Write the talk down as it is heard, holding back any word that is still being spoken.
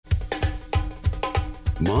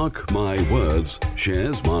Mark My Words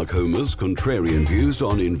shares Mark Homer's contrarian views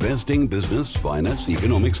on investing, business, finance,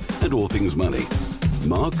 economics, and all things money.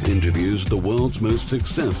 Mark interviews the world's most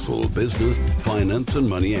successful business, finance, and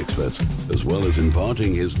money experts, as well as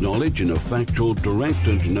imparting his knowledge in a factual, direct,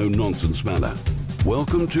 and no-nonsense manner.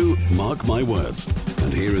 Welcome to Mark My Words,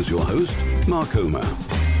 and here is your host, Mark Homer.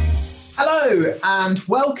 Hello, and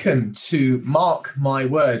welcome to Mark My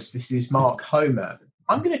Words. This is Mark Homer.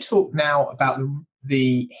 I'm going to talk now about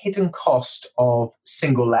the hidden cost of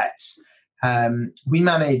single lets. We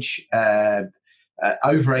manage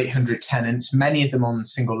over 800 tenants, many of them on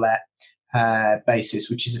single let basis,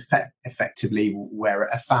 which is effectively where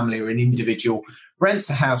a family or an individual rents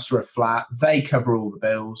a house or a flat. They cover all the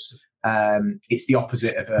bills. It's the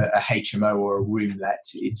opposite of a HMO or a room let.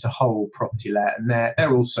 It's a whole property let, and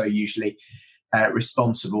they're also usually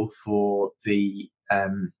responsible for the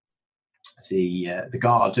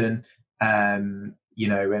garden, and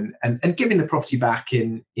giving the property back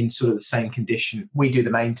in sort of the same condition. We do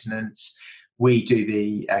the maintenance, we do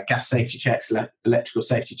the gas safety checks, electrical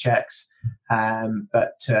safety checks,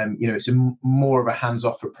 but it's more of a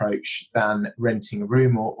hands-off approach than renting a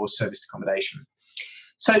room or serviced accommodation.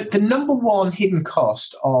 So the number one hidden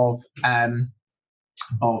cost of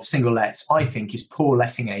single lets, I think, is poor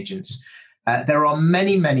letting agents. There are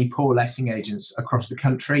many, many poor letting agents across the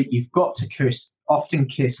country. You've got to often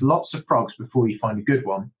kiss lots of frogs before you find a good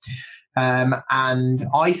one. And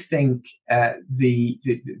I think the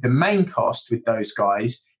main cost with those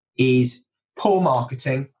guys is poor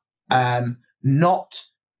marketing, not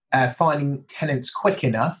finding tenants quick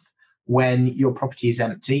enough when your property is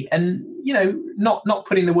empty, and not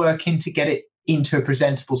putting the work in to get it into a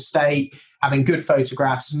presentable state, having good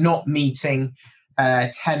photographs, not meeting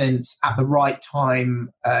tenants at the right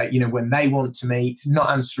time, when they want to meet, not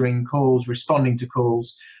answering calls, responding to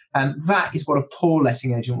calls. And that is what a poor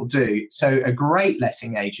letting agent will do. So a great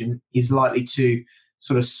letting agent is likely to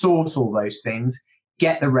sort of sort all those things,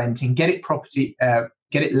 get the rent in, get it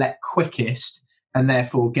let quickest, and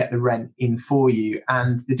therefore get the rent in for you.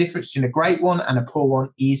 And the difference between a great one and a poor one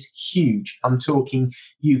is huge. I'm talking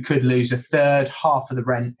you could lose a third, half of the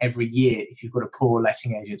rent every year if you've got a poor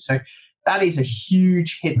letting agent. So that is a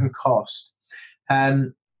huge hidden cost.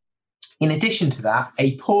 In addition to that,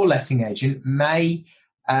 a poor letting agent may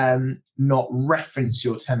not reference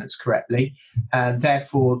your tenants correctly, and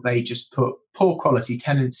therefore they just put poor quality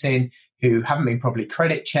tenants in who haven't been properly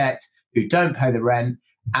credit checked, who don't pay the rent,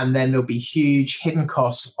 and then there'll be huge hidden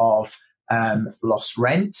costs of lost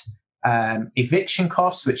rent, eviction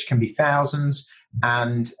costs, which can be thousands,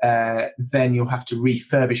 and then you'll have to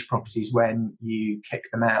refurbish properties when you kick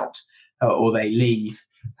them out or they leave,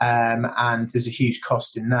 and there's a huge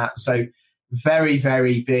cost in that. So very,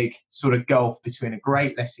 very big sort of gulf between a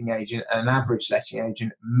great letting agent and an average letting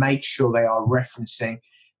agent. Make sure they are referencing,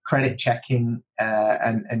 credit checking,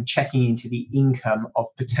 and checking into the income of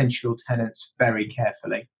potential tenants very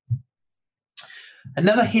carefully.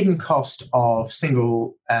 Another hidden cost of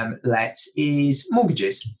single lets is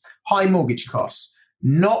mortgages, high mortgage costs,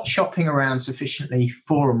 not shopping around sufficiently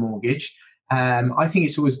for a mortgage. I think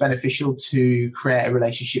it's always beneficial to create a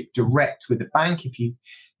relationship direct with the bank. If you,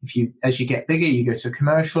 as you get bigger, you go to a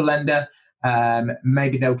commercial lender,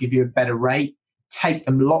 maybe they'll give you a better rate. Take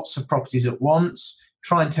them lots of properties at once.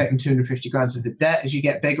 Try and take them 250 grand of the debt. As you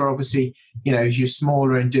get bigger, obviously, as you're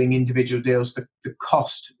smaller and doing individual deals, the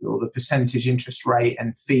cost or the percentage interest rate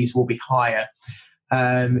and fees will be higher.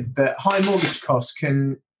 But high mortgage costs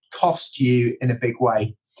can cost you in a big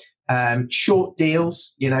way. Short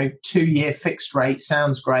deals, 2-year fixed rate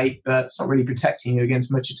sounds great, but it's not really protecting you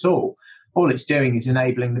against much at all. All it's doing is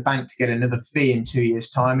enabling the bank to get another fee in 2 years'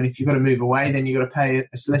 time. And if you've got to move away, then you've got to pay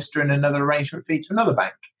a solicitor and another arrangement fee to another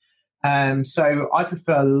bank. So I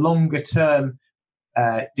prefer longer term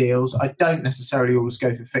deals. I don't necessarily always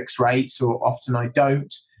go for fixed rates, or often I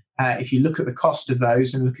don't. If you look at the cost of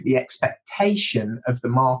those and look at the expectation of the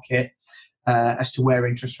market as to where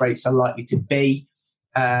interest rates are likely to be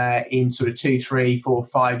in sort of 2, 3, 4,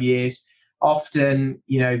 5 years, often,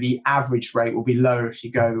 the average rate will be lower if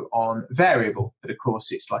you go on variable. But of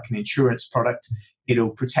course, it's like an insurance product. It'll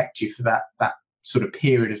protect you for that sort of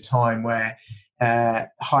period of time where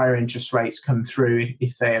higher interest rates come through,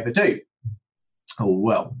 if they ever do. Oh,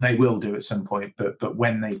 well, they will do at some point, but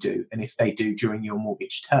when they do, and if they do during your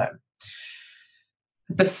mortgage term.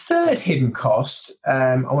 The third hidden cost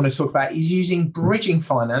I want to talk about is using bridging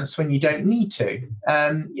finance when you don't need to.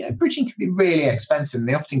 Bridging can be really expensive, and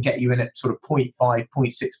they often get you in at sort of 0.5,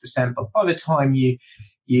 0.6%. But by the time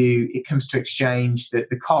it comes to exchange,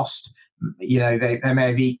 the cost, they may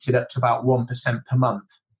have eked it up to about 1% per month.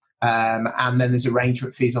 And then there's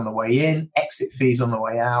arrangement fees on the way in, exit fees on the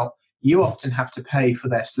way out. You often have to pay for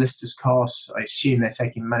their solicitor's costs. I assume they're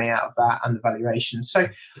taking money out of that and the valuation. So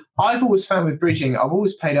I've always found with bridging, I've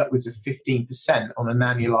always paid upwards of 15% on an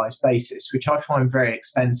annualized basis, which I find very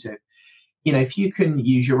expensive. If you can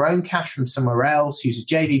use your own cash from somewhere else, use a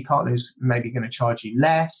JV partner who's maybe going to charge you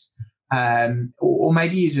less, or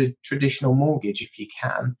maybe use a traditional mortgage if you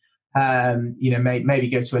can. Maybe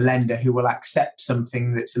go to a lender who will accept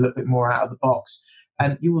something that's a little bit more out of the box.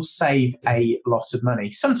 And you will save a lot of money.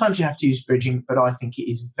 Sometimes you have to use bridging, but I think it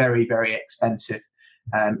is very, very expensive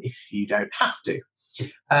if you don't have to.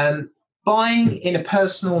 Buying in a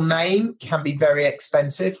personal name can be very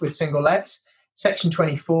expensive with single lets. Section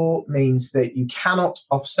 24 means that you cannot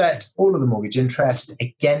offset all of the mortgage interest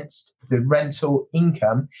against the rental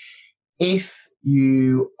income if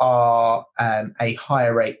you are a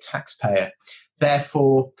higher rate taxpayer.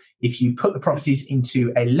 Therefore, if you put the properties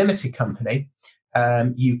into a limited company,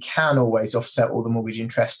 you can always offset all the mortgage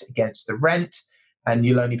interest against the rent, and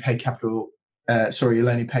you'll only pay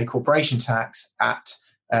corporation tax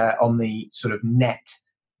on the sort of net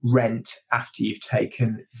rent after you've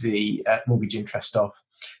taken the mortgage interest off.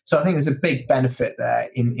 So I think there's a big benefit there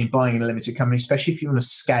in buying in a limited company, especially if you want to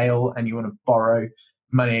scale and you want to borrow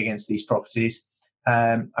money against these properties.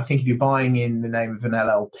 I think if you're buying in the name of an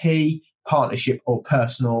LLP, partnership or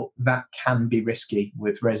personal, that can be risky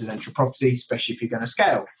with residential property, especially if you're going to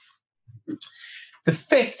scale. The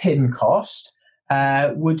fifth hidden cost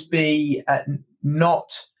would be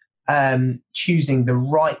not choosing the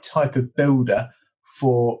right type of builder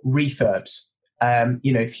for refurbs.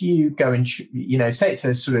 If you go and say it's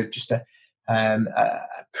a sort of just a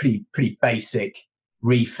pretty basic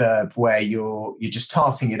refurb where you're just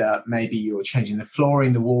tarting it up, maybe you're changing the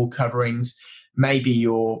flooring, the wall coverings, maybe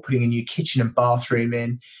you're putting a new kitchen and bathroom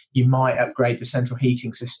in, you might upgrade the central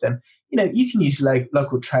heating system. You can use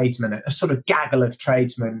local tradesmen, a sort of gaggle of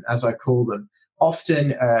tradesmen, as I call them.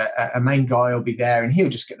 Often a main guy will be there and he'll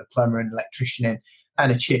just get the plumber and electrician in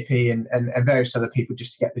and a chippy and various other people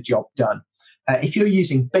just to get the job done. If you're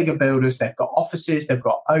using bigger builders, they've got offices, they've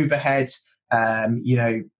got overheads,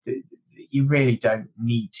 you really don't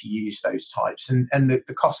need to use those types, and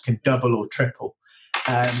the cost can double or triple.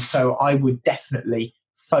 So I would definitely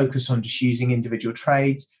focus on just using individual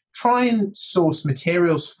trades. Try and source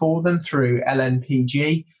materials for them through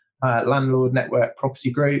LNPG, Landlord Network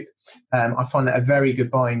Property Group. I find that a very good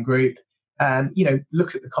buying group.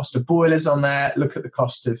 Look at the cost of boilers on there, look at the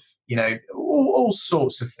cost of, all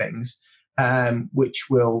sorts of things, which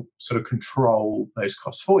will sort of control those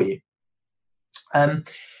costs for you.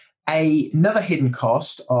 Another hidden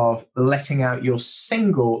cost of letting out your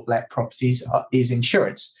single let properties is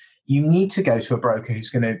insurance. You need to go to a broker who's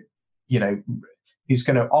going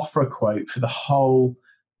to offer a quote for the whole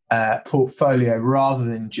portfolio rather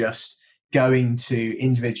than just going to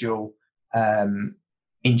individual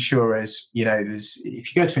insurers.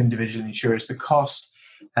 If you go to individual insurers, the cost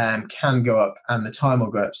can go up and the time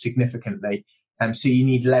will go up significantly. So you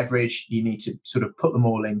need leverage. You need to sort of put them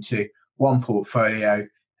all into one portfolio.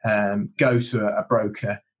 Go to a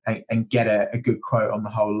broker and get a good quote on the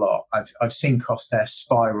whole lot. I've seen costs there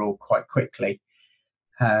spiral quite quickly.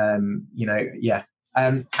 And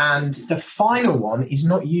the final one is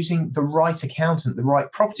not using the right accountant, the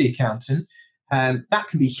right property accountant. That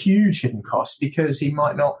can be huge hidden costs because he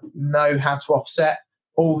might not know how to offset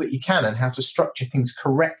all that you can and how to structure things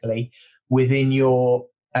correctly within your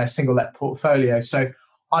single let portfolio. So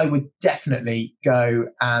I would definitely go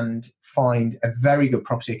and find a very good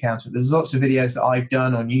property accountant. There's lots of videos that I've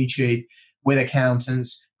done on YouTube with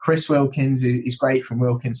accountants. Chris Wilkins is great from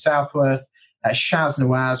Wilkins Southworth. Shaz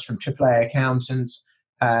Nawaz from AAA Accountants.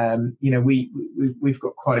 We've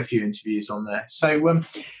got quite a few interviews on there. So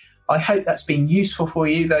I hope that's been useful for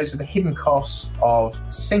you. Those are the hidden costs of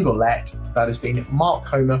single let. That has been Mark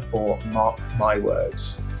Homer for Mark My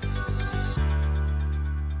Words.